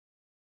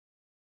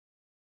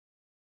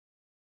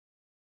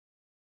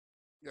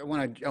I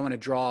want to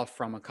draw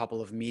from a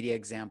couple of media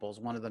examples.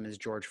 One of them is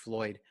George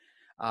Floyd.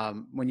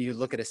 When you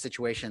look at a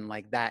situation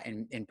like that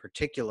in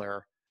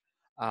particular,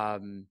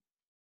 um,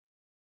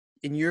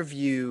 in your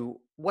view,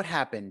 what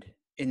happened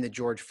in the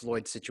George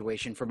Floyd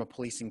situation from a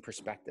policing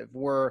perspective?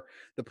 Were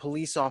the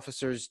police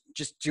officers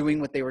just doing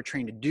what they were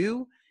trained to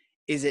do?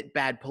 Is it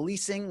bad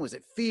policing? Was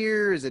it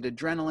fear? Is it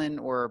adrenaline,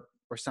 or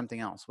something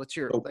else? What's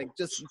your, So, like,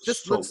 just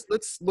so,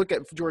 let's look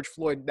at George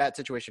Floyd, that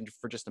situation,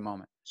 for just a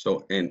moment.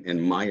 so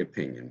in my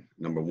opinion,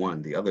 number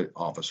one, the other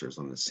officers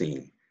on the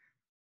scene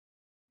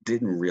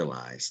didn't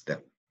realize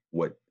that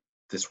what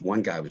this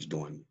one guy was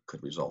doing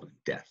could result in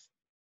death.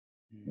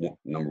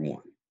 Number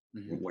one,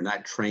 Mm-hmm. we're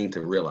not trained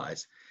to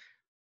realize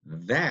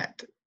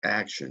that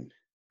action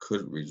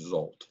could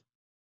result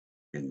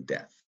in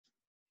death.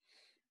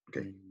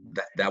 Okay, Mm-hmm.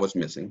 that was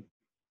missing.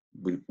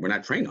 We're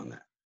not trained on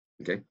that.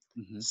 Okay.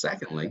 Mm-hmm.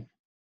 Secondly,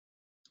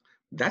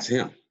 that's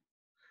him.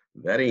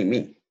 That ain't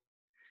me.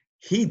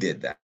 He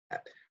did that.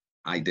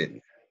 I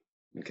didn't.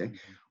 Okay.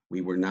 Mm-hmm.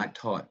 We were not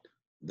taught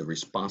the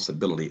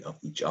responsibility of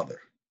each other.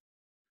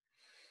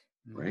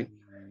 Right.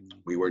 Mm-hmm.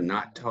 We were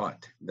not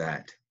taught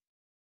that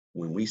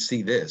when we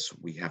see this,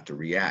 we have to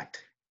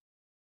react,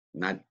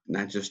 not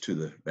just to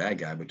the bad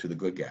guy, but to the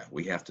good guy.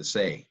 We have to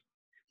say,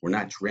 we're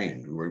not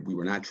trained. We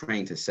were not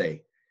trained to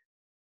say,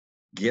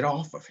 get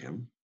off of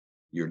him.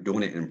 You're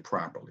doing it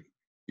improperly.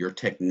 Your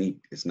technique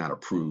is not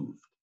approved.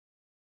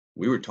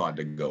 We were taught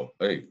to go,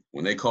 hey,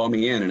 when they call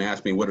me in and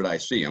ask me, what did I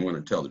see? I'm going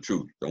to tell the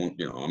truth.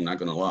 I'm not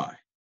going to lie.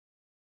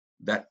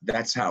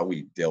 That's how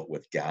we dealt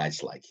with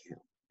guys like him,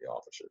 the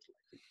officers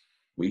like him.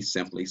 We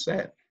simply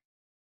said,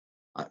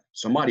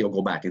 somebody will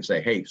go back and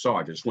say, hey,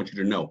 Sarge, I just want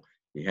you to know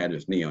he had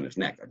his knee on his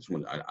neck.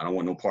 I don't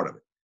want no part of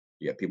it.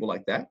 You have people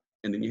like that.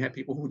 And then you have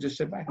people who just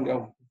sit back and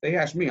go, they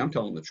ask me, I'm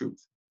telling the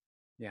truth.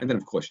 Yeah. And then,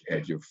 of course, you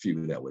had your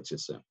few that would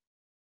just say,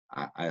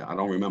 I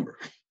don't remember.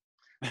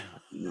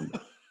 Oh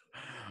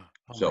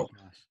So,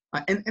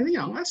 my gosh.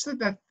 and that's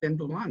that in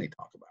Bulan they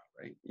talk about,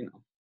 right?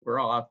 We're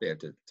all out there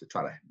to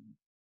try to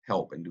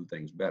help and do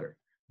things better.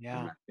 Yeah.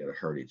 We're not there to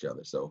hurt each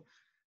other. So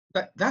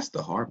that's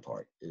the hard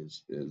part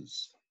is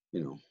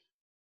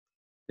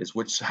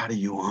which side are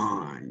you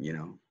on?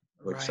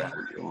 Which Right. side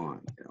are you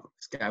on?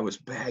 This guy was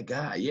a bad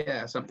guy.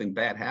 Yeah, something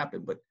bad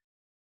happened,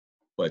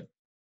 but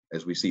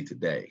as we see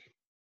today,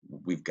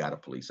 we've got to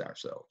police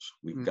ourselves.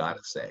 We've got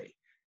to say,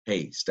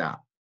 hey,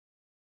 stop.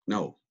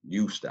 No,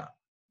 you stop.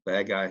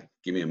 Bad guy,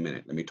 give me a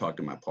minute. Let me talk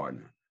to my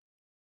partner.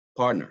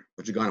 Partner,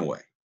 put your gun away.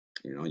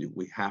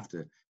 We have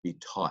to be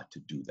taught to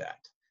do that.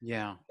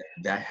 Yeah.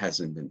 That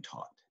hasn't been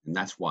taught. And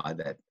that's why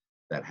that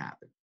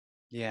happened.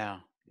 Yeah.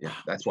 Yeah,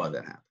 that's why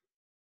that happened.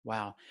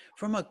 Wow.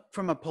 From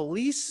a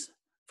police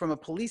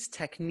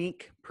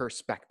technique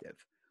perspective,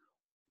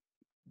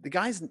 the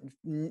guy's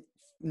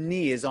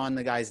knee is on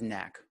the guy's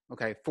neck,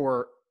 okay,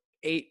 for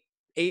 8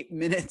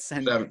 minutes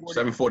and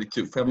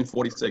 7:42,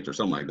 7:46 or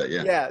something like that.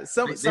 Yeah. Yeah.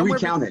 They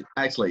recounted.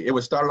 Actually, it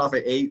was started off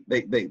at 8.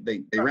 They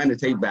ran the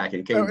tape back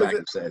and came back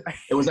and said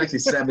it was actually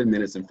 7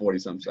 minutes and 40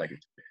 some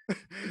seconds. It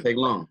didn't take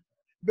long.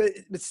 But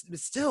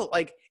still,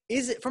 like,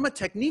 is it, from a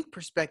technique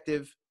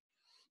perspective,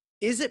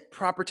 is it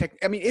proper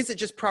is it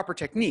just proper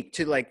technique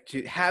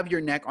to have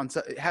your neck on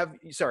to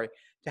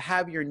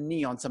have your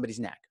knee on somebody's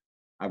neck?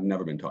 I've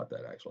never been taught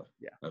that, actually.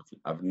 Yeah.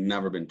 I've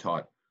never been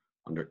taught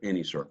under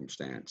any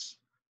circumstance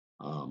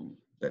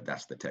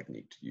that's the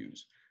technique to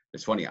use.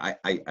 It's funny. I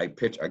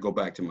go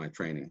back to my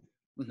training,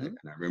 and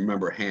I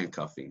remember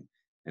handcuffing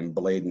and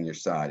blading your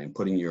side and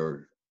putting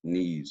your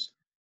knees,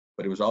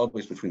 but it was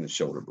always between the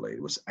shoulder blade.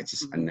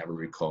 I never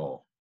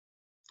recall.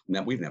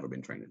 Now, we've never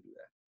been trained to do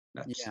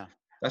that.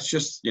 That's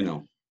just,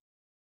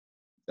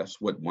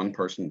 that's what one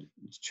person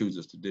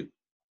chooses to do.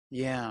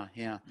 Yeah.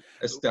 Yeah.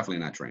 It's definitely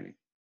not training.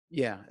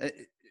 Yeah.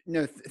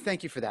 No,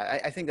 thank you for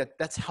that. I think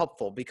that's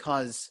helpful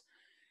because,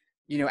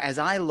 as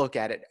I look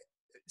at it,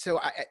 so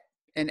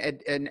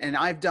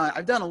I've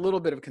done a little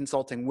bit of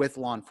consulting with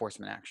law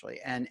enforcement,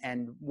 actually.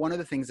 And one of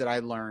the things that I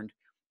learned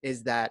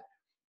is that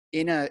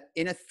in a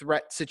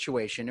threat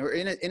situation, or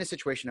in a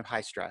situation of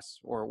high stress,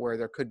 or where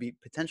there could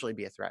potentially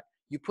be a threat,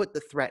 you put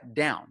the threat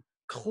down.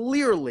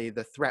 Clearly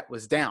the threat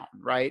was down,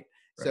 right?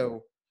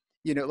 So,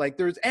 like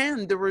there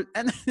were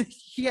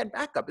he had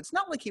backup. It's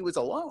not like he was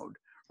alone,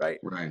 right?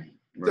 Right.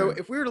 So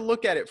if we were to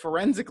look at it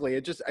forensically,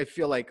 I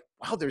feel like,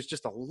 wow, there's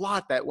just a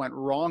lot that went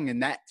wrong in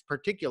that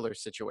particular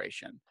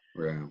situation.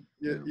 Right.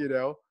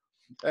 Yeah.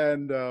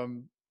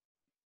 And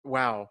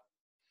wow.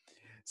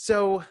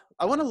 So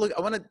I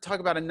want to talk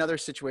about another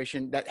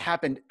situation that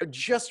happened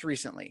just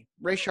recently.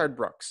 Rayshard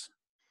Brooks.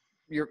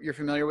 You're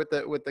familiar with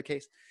the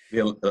case?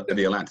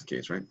 The Atlanta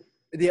case, right?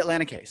 The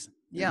Atlanta case.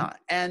 Yeah.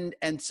 And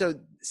so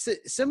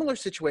similar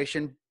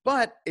situation,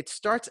 but it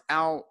starts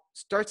out,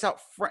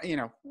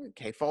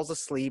 falls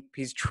asleep.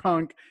 He's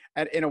drunk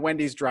in a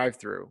Wendy's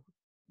drive-through.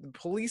 The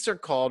police are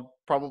called,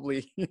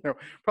 probably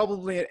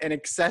an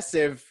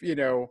excessive,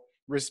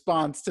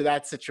 response to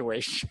that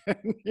situation.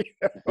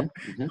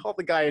 Call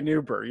the guy an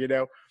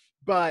Uber,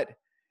 but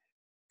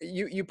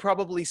you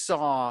probably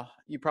saw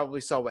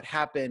what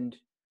happened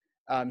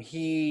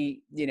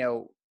he,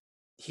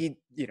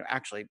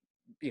 actually,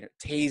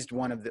 tased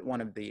one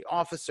of the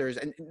officers,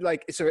 and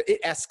like, so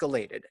it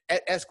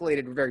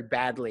escalated very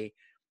badly.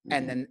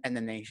 Mhm. And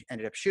then they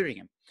ended up shooting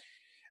him.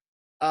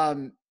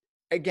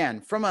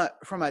 Again, from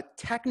a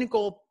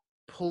technical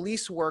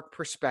police work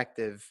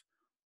perspective,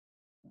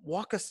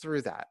 walk us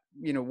through that.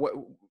 What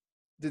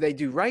did they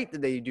do right?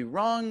 Did they do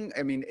wrong?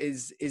 I mean,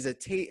 is a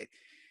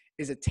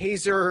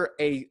taser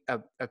a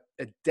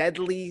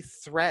deadly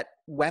threat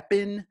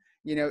weapon?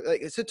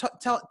 So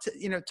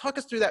talk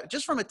us through that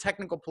just from a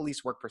technical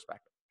police work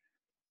perspective.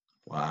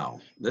 Wow,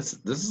 this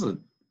is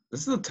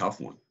a tough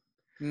one.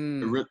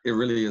 Mm, It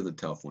really is a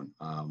tough one.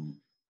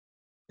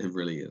 It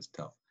really is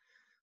tough.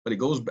 But it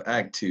goes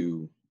back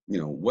to,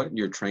 what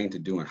you're trained to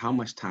do and how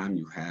much time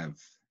you have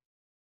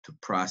to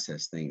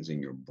process things in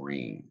your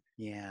brain.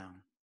 yeah.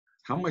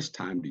 How much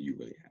time do you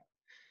really have?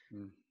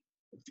 Mm,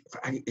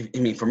 I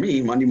mean, for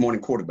me, Monday morning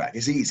quarterback,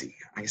 it's easy.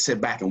 I can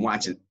sit back and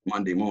watch it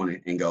Monday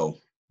morning and go,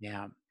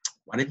 yeah.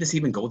 why did this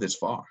even go this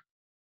far?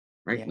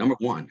 Right? Yeah. Number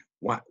one,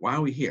 why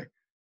are we here?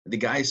 The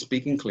guy is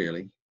speaking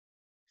clearly,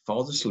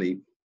 falls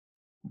asleep.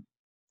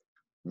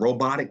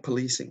 Robotic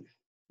policing.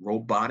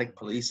 Robotic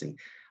policing.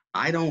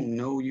 I don't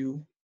know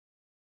you,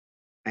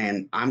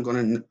 and I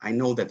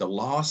know that the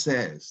law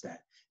says that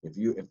if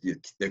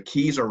the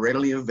keys are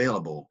readily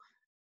available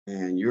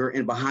and you're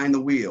in behind the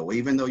wheel,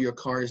 even though your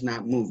car is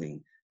not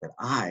moving, that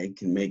I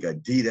can make a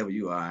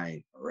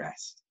DWI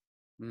arrest.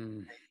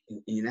 Mm,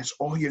 And that's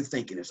all you're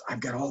thinking is, I've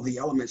got all the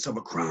elements of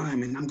a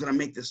crime, and I'm going to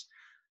make this,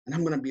 and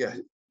I'm going to be a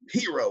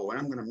hero, and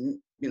I'm going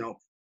to,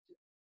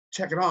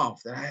 check it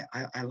off that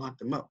I locked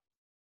them up.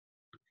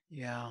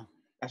 yeah.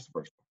 That's the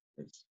first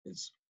one.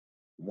 It's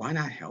why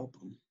not help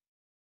them?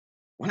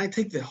 Why not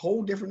take the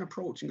whole different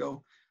approach and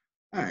go,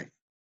 all right,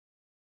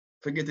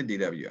 forget the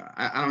DWI.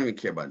 I don't even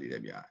care about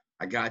DWI.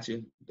 I got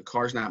you. The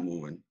car's not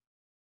moving.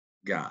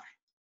 Guy,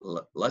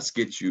 let's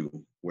get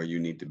you where you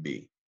need to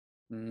be.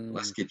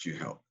 Let's Mm, get you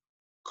help.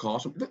 Call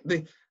some.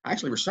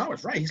 Actually, Rayshard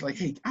was right. He's like,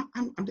 hey,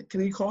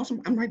 can you call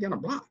some? I'm right down the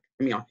block.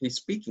 I mean, he's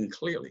speaking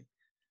clearly.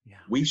 yeah.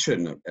 We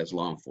shouldn't have, as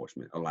law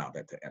enforcement, allowed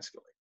that to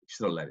escalate. We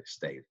should have let it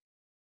stay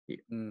here.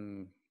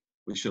 Mm,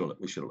 We should have let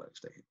it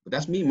stay here. But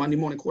that's me Monday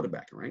morning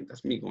quarterbacking, right?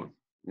 That's me going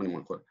Monday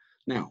morning quarter.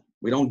 Now,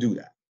 we don't do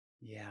that.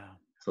 yeah.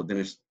 So then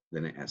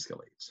it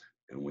escalates,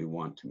 and we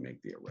want to make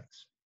the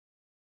arrest.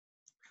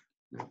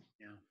 Now,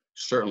 Yeah.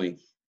 certainly,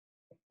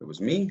 if it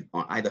was me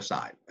on either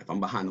side, if I'm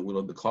behind the wheel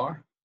of the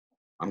car,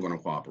 I'm going to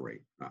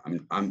cooperate.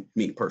 I'm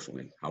me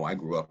personally, how I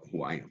grew up,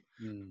 who I am.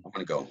 Mm, I'm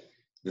going to go,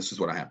 this is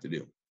what I have to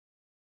do.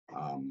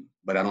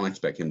 But I don't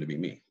expect him to be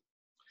me.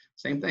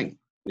 Same thing,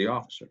 the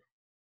officer.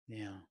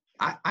 yeah.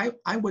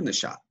 I wouldn't have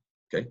shot,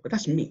 okay? But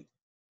that's me.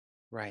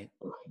 Right.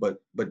 But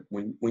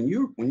when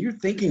you're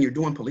thinking you're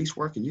doing police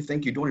work and you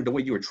think you're doing it the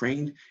way you were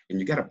trained, and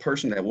you got a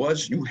person that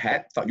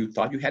you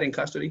thought you had in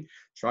custody,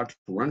 starts to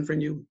run from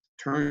you,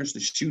 turns to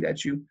shoot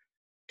at you,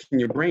 can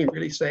your brain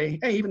really say,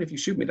 hey, even if you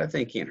shoot me, that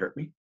thing can't hurt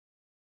me?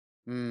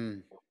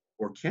 Mm,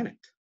 Or can it?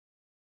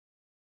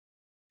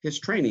 His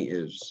training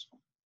is,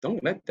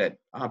 don't let that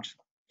object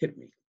hit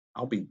me.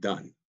 I'll be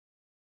done.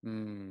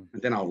 mm,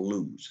 And then I'll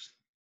lose.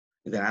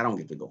 And then I don't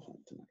get to go home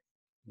tonight.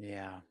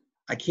 yeah.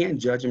 I can't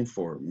judge him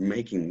for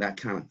making that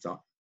kind of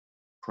thought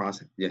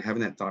process,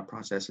 having that thought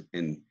process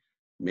and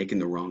making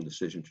the wrong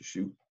decision to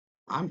shoot.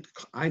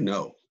 I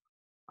know.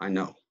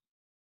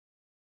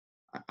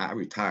 I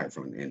retired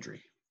from an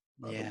injury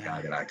of a Yeah.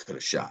 guy that I could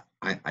have shot.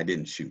 I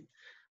didn't shoot.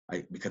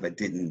 Because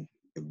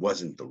it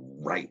wasn't the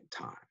right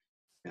time.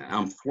 And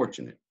I'm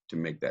fortunate to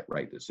make that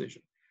right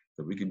decision.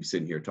 So we could be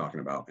sitting here talking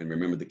about, and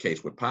remember the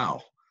case with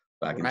Powell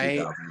back in Right.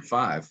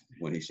 2005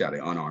 when he shot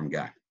an unarmed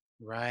guy.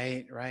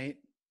 Right. Right.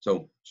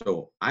 So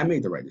I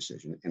made the right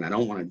decision, and I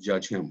don't want to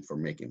judge him for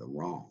making the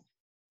wrong.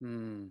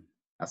 Mm,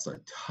 That's a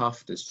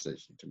tough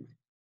decision to make.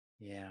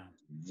 yeah.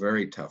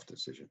 Very tough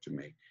decision to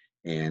make.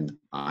 And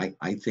I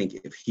think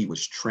if he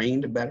was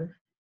trained better,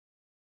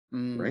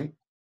 Mm, right?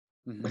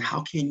 But mm-hmm.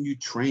 how can you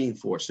train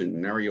for a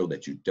scenario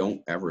that you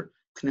can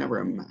never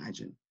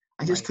imagine?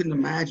 I just Right. couldn't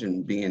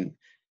imagine being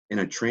in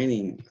a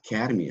training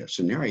academy, a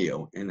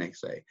scenario, and they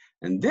say,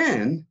 and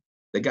then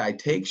the guy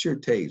takes your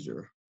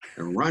taser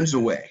and runs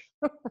away.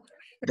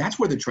 That's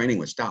where the training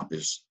would stop.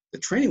 The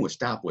training would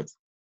stop with,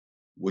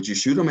 would you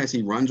shoot him as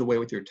he runs away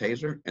with your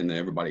taser? And then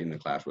everybody in the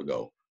class would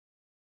go,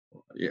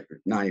 yeah,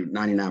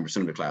 99%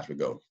 of the class would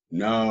go,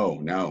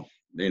 no,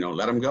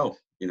 let him go.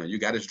 You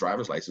got his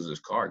driver's license, his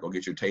car, go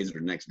get your taser the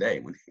next day.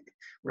 Right.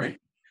 Right?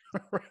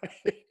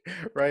 Right.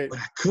 Right. But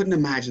I couldn't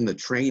imagine the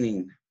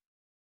training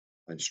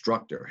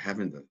instructor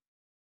having the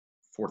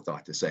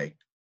forethought to say,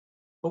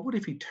 but what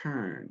if he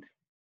turned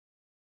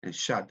and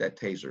shot that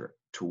taser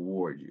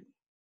toward you?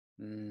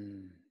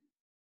 Mm,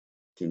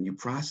 Can you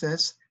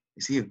process?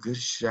 Is he a good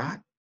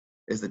shot?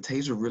 Is the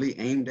taser really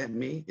aimed at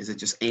me? Is it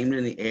just aimed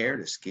in the air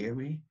to scare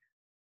me?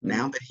 mm,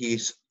 Now that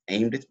he's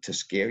aimed it to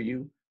scare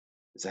you,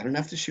 is that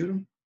enough to shoot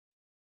him?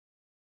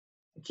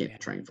 You yeah.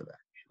 can't train for that.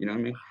 You know what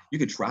I mean? You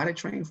could try to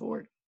train for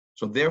it.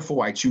 So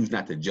therefore, I choose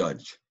not to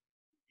judge,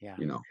 Yeah.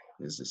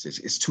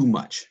 It's too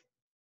much.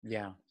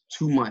 Yeah.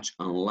 Too much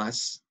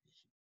unless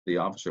the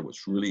officer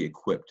was really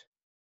equipped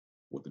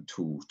with the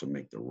tools to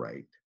make the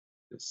right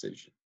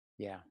decision.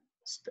 Yeah.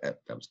 That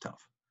was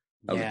tough.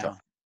 That was a Yeah.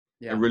 tough.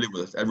 Yeah. It really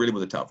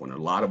was a tough one. A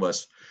lot of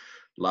us,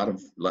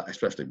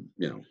 especially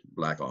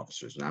Black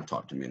officers, and I've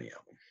talked to many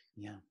of them.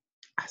 Yeah.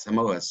 Some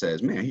of us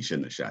says, man, he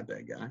shouldn't have shot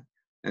that guy,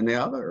 and the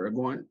other are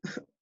going,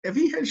 if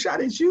he had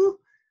shot at you,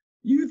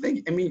 you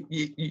think? I mean,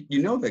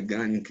 you know that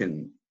gun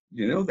can,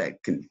 that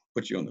can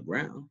put you on the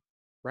ground.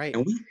 Right.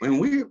 And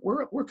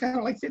we're kind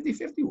of like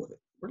 50-50 with it.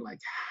 We're like,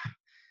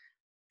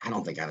 I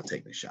don't think I'd have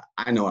taken the shot.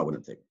 I know I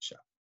wouldn't have taken the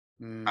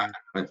shot.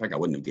 In fact, I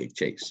wouldn't have gave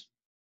chase.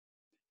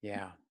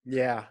 Yeah.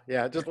 Yeah.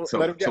 Yeah. Just So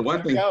let him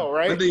go,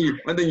 right?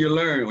 One thing you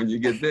learn when you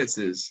get this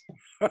is,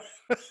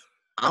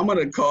 I'm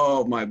gonna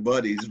call my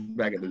buddies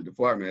back at the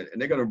department,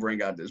 and they're gonna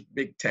bring out this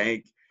big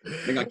tank.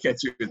 They're gonna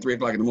catch you at 3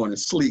 o'clock in the morning,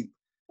 sleep,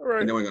 Right.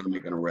 and then we're gonna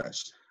make an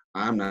arrest.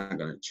 I'm not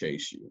gonna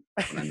chase you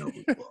when I know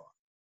who you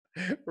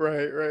are.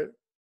 Right.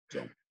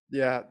 So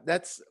yeah,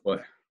 that's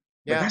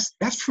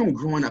that's from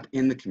growing up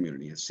in the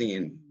community and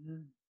seeing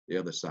the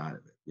other side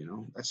of it.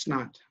 That's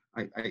not.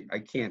 I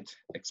can't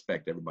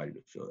expect everybody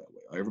to feel that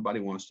way.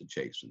 Everybody wants to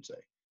chase and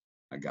say,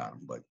 "I got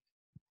them," but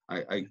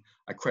I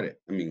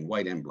credit,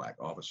 white and Black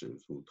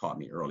officers who taught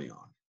me early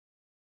on.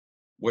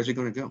 Where's it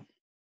going to go?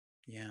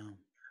 Yeah.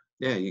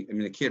 Yeah.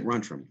 The kid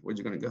runs from you. Where's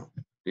it going to go?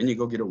 Then you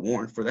go get a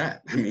warrant for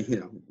that.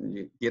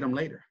 You get them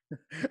later.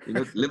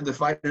 Live to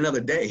fight another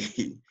day.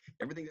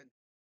 Everything that